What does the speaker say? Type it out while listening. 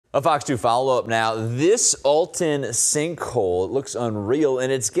A Fox 2 follow-up now. This Alton sinkhole, it looks unreal, and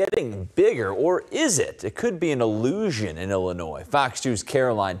it's getting bigger, or is it? It could be an illusion in Illinois. Fox 2's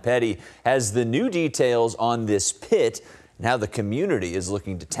Caroline Petty has the new details on this pit and how the community is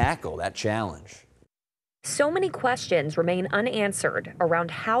looking to tackle that challenge. So many questions remain unanswered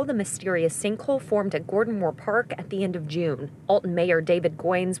around how the mysterious sinkhole formed at Gordon Moore Park at the end of June. Alton Mayor David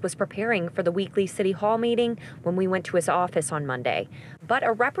Goines was preparing for the weekly City Hall meeting when we went to his office on Monday. But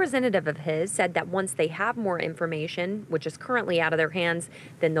a representative of his said that once they have more information, which is currently out of their hands,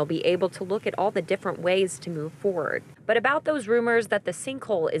 then they'll be able to look at all the different ways to move forward. But about those rumors that the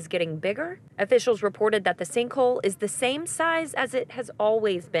sinkhole is getting bigger, officials reported that the sinkhole is the same size as it has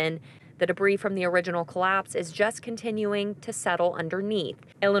always been. The debris from the original collapse is just continuing to settle underneath.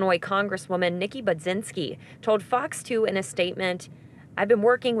 Illinois Congresswoman Nikki Budzinski told Fox 2 in a statement, "I've been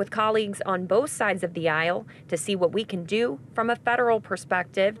working with colleagues on both sides of the aisle to see what we can do from a federal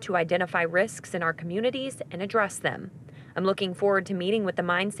perspective to identify risks in our communities and address them. I'm looking forward to meeting with the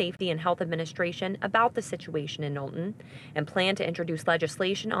Mine Safety and Health Administration about the situation in Alton and plan to introduce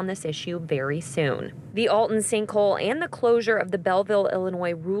legislation on this issue very soon." The Alton sinkhole and the closure of the Belleville,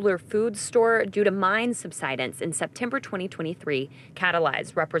 Illinois Ruler Food Store due to mine subsidence in September 2023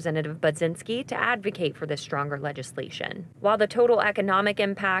 catalyzed Representative Budzinski to advocate for this stronger legislation. While the total economic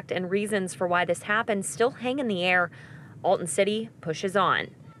impact and reasons for why this happened still hang in the air, Alton City pushes on,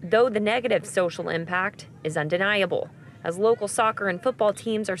 though the negative social impact is undeniable, as local soccer and football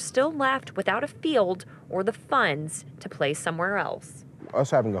teams are still left without a field or the funds to play somewhere else. Us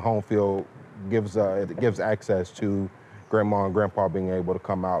having a home field gives access to grandma and grandpa being able to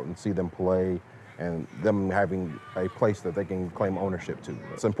come out and see them play and them having a place that they can claim ownership to.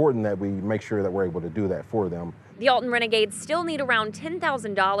 It's important that we make sure that we're able to do that for them. The Alton Renegades still need around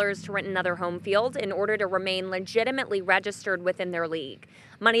 $10,000 to rent another home field in order to remain legitimately registered within their league.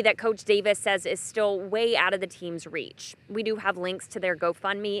 Money that Coach Davis says is still way out of the team's reach. We do have links to their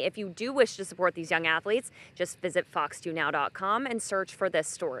GoFundMe. If you do wish to support these young athletes, just visit fox2now.com and search for this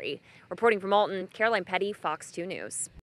story. Reporting from Alton, Caroline Petty, Fox 2 News.